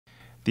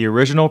The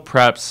original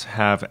preps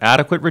have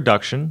adequate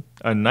reduction,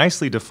 a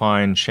nicely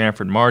defined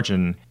chamfered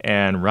margin,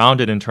 and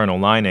rounded internal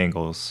line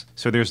angles,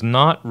 so there's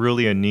not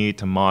really a need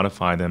to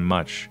modify them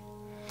much.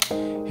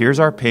 Here's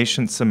our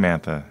patient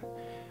Samantha.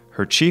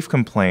 Her chief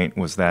complaint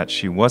was that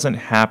she wasn't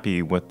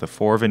happy with the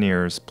 4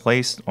 veneers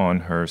placed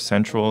on her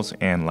centrals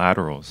and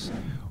laterals.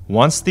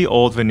 Once the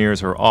old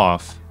veneers are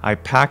off, I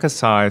pack a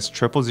size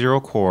 000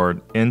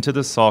 cord into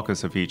the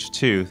sulcus of each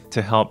tooth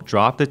to help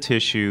drop the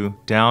tissue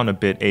down a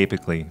bit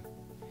apically.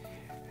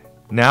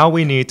 Now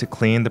we need to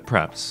clean the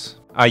preps.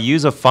 I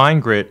use a fine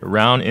grit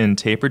round-end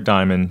tapered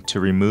diamond to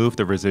remove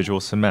the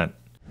residual cement.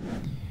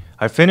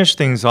 I finish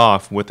things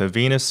off with a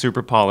Venus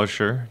super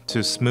polisher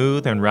to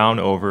smooth and round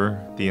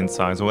over the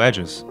incisal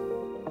edges.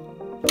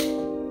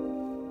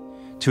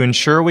 To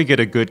ensure we get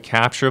a good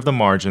capture of the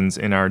margins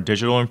in our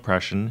digital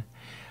impression,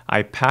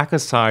 I pack a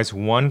size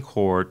 1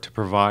 cord to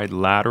provide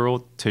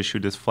lateral tissue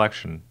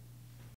deflection.